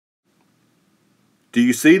Do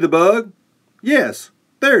you see the bug? Yes,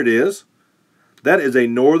 there it is. That is a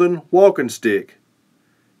northern walking stick.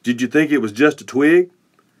 Did you think it was just a twig?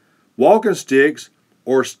 Walking sticks,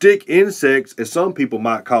 or stick insects as some people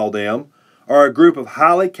might call them, are a group of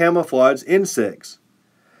highly camouflaged insects.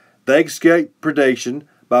 They escape predation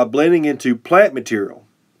by blending into plant material.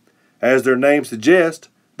 As their name suggests,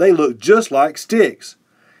 they look just like sticks,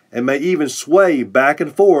 and may even sway back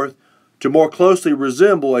and forth to more closely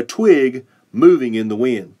resemble a twig moving in the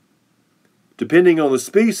wind. Depending on the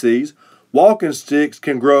species, walking sticks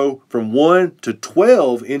can grow from 1 to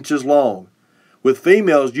 12 inches long, with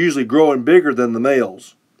females usually growing bigger than the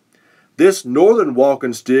males. This northern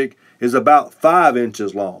walking stick is about 5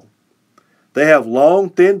 inches long. They have long,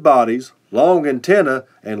 thin bodies, long antennae,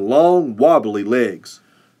 and long, wobbly legs.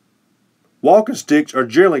 Walking sticks are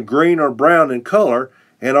generally green or brown in color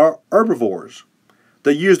and are herbivores.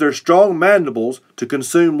 They use their strong mandibles to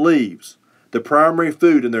consume leaves, the primary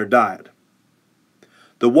food in their diet.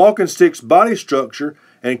 The walking stick's body structure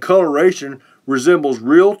and coloration resembles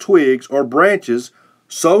real twigs or branches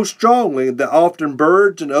so strongly that often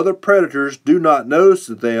birds and other predators do not notice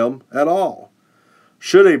them at all.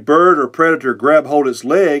 Should a bird or predator grab hold of its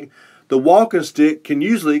leg, the walking stick can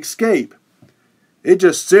usually escape. It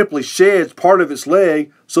just simply sheds part of its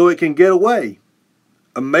leg so it can get away.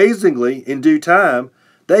 Amazingly, in due time,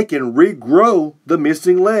 they can regrow the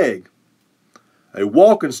missing leg. A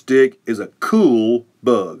walking stick is a cool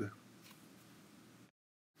bug.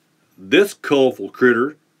 This colorful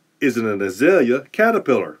critter is an azalea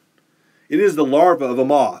caterpillar. It is the larva of a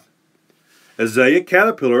moth. Azalea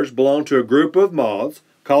caterpillars belong to a group of moths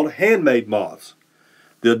called handmaid moths.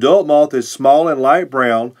 The adult moth is small and light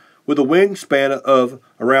brown with a wingspan of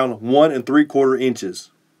around 1 3/4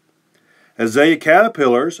 inches. Azalea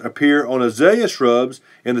caterpillars appear on azalea shrubs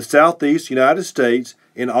in the southeast United States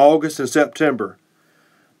in August and September.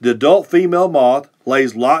 The adult female moth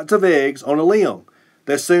lays lots of eggs on a limb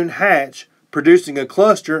that soon hatch, producing a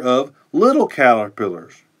cluster of little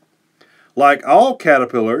caterpillars. Like all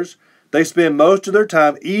caterpillars, they spend most of their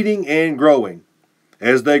time eating and growing.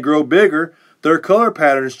 As they grow bigger, their color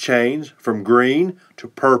patterns change from green to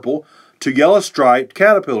purple to yellow-striped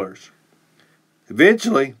caterpillars.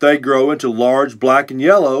 Eventually, they grow into large black and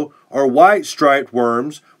yellow or white-striped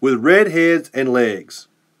worms with red heads and legs.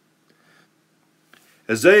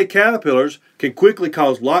 Azalea caterpillars can quickly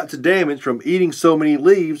cause lots of damage from eating so many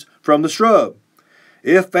leaves from the shrub.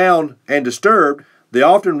 If found and disturbed, they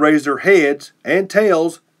often raise their heads and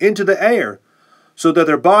tails into the air so that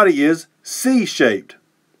their body is C-shaped.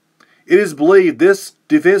 It is believed this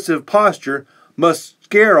defensive posture must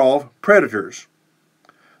scare off predators.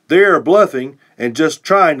 They are bluffing and just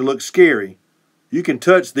trying to look scary. You can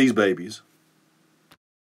touch these babies.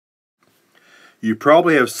 You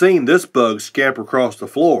probably have seen this bug scamper across the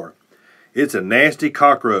floor. It's a nasty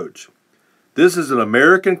cockroach. This is an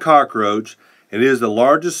American cockroach and it is the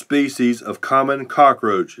largest species of common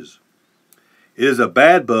cockroaches. It is a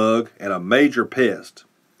bad bug and a major pest.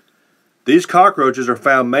 These cockroaches are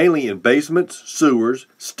found mainly in basements, sewers,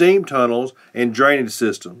 steam tunnels, and drainage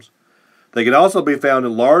systems. They can also be found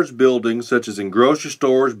in large buildings such as in grocery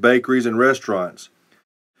stores, bakeries, and restaurants.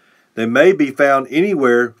 They may be found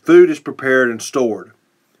anywhere food is prepared and stored.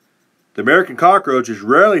 The American cockroach is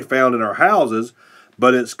rarely found in our houses,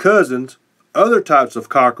 but its cousins, other types of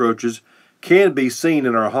cockroaches, can be seen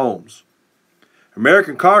in our homes.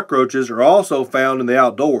 American cockroaches are also found in the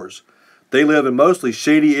outdoors. They live in mostly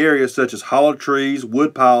shady areas such as hollow trees,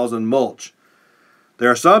 wood piles, and mulch. They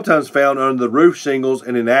are sometimes found under the roof shingles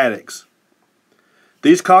and in attics.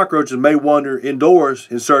 These cockroaches may wander indoors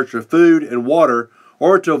in search of food and water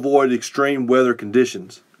or to avoid extreme weather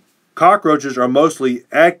conditions. Cockroaches are mostly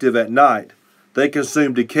active at night. They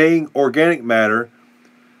consume decaying organic matter,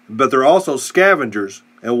 but they're also scavengers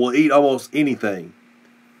and will eat almost anything.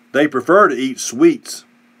 They prefer to eat sweets.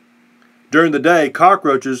 During the day,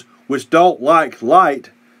 cockroaches, which don't like light,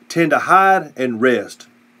 tend to hide and rest.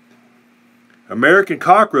 American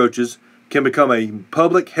cockroaches can become a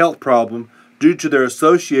public health problem due to their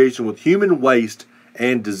association with human waste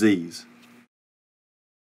and disease.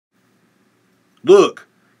 Look,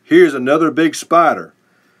 here's another big spider.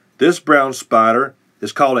 This brown spider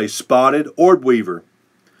is called a spotted orb weaver.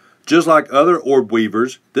 Just like other orb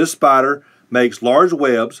weavers, this spider makes large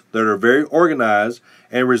webs that are very organized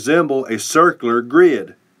and resemble a circular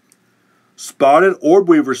grid. Spotted orb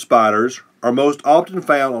weaver spiders are most often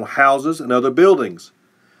found on houses and other buildings.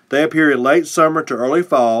 They appear in late summer to early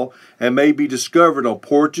fall and may be discovered on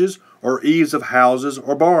porches or eaves of houses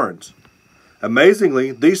or barns.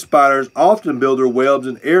 Amazingly, these spiders often build their webs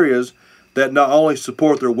in areas that not only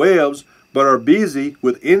support their webs, but are busy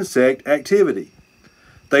with insect activity.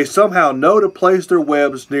 They somehow know to place their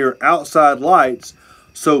webs near outside lights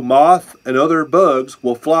so moths and other bugs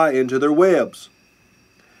will fly into their webs.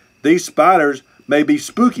 These spiders may be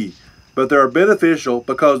spooky, but they are beneficial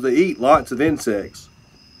because they eat lots of insects.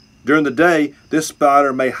 During the day, this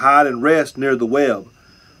spider may hide and rest near the web.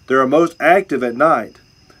 They are most active at night.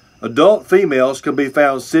 Adult females can be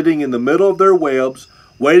found sitting in the middle of their webs,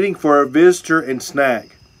 waiting for a visitor and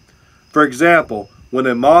snack. For example, when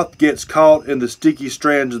a moth gets caught in the sticky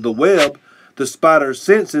strands of the web, the spider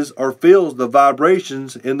senses or feels the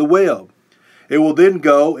vibrations in the web. It will then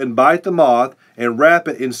go and bite the moth and wrap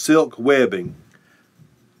it in silk webbing.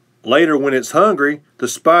 Later, when it's hungry, the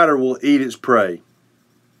spider will eat its prey.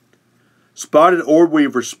 Spotted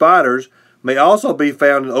orb-weaver spiders may also be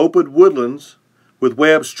found in open woodlands with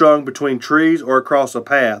webs strung between trees or across a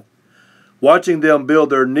path. Watching them build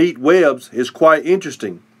their neat webs is quite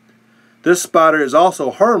interesting. This spider is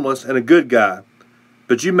also harmless and a good guy,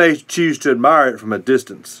 but you may choose to admire it from a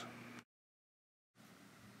distance.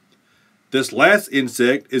 This last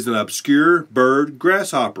insect is an obscure bird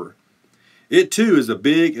grasshopper. It too is a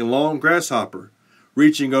big and long grasshopper,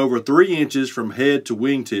 reaching over 3 inches from head to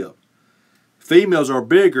wingtip. Females are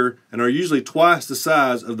bigger and are usually twice the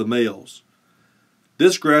size of the males.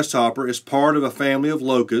 This grasshopper is part of a family of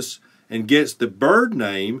locusts and gets the bird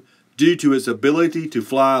name due to its ability to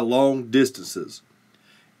fly long distances.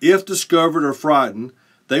 If discovered or frightened,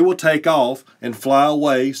 they will take off and fly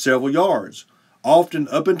away several yards, often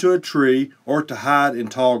up into a tree or to hide in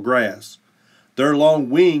tall grass. Their long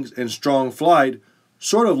wings and strong flight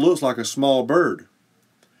sort of looks like a small bird.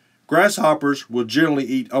 Grasshoppers will generally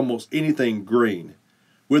eat almost anything green.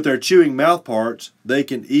 With their chewing mouthparts, they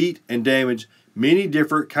can eat and damage many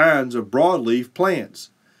different kinds of broadleaf plants.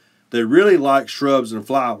 They really like shrubs and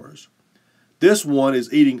flowers. This one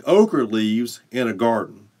is eating okra leaves in a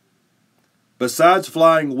garden. Besides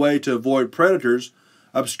flying away to avoid predators,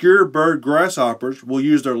 obscure bird grasshoppers will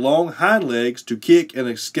use their long hind legs to kick and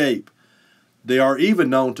escape. They are even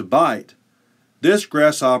known to bite. This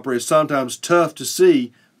grasshopper is sometimes tough to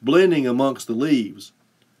see blending amongst the leaves.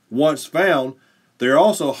 Once found, they are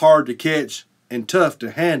also hard to catch and tough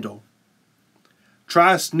to handle.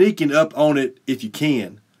 Try sneaking up on it if you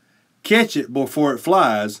can. Catch it before it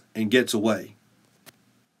flies and gets away.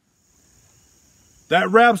 That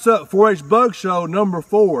wraps up 4-H Bug Show number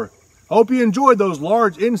 4. Hope you enjoyed those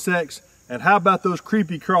large insects, and how about those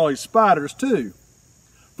creepy crawly spiders too?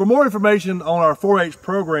 For more information on our 4-H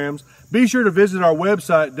programs, be sure to visit our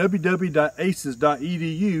website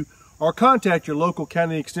www.aces.edu or contact your local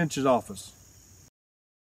county extension office.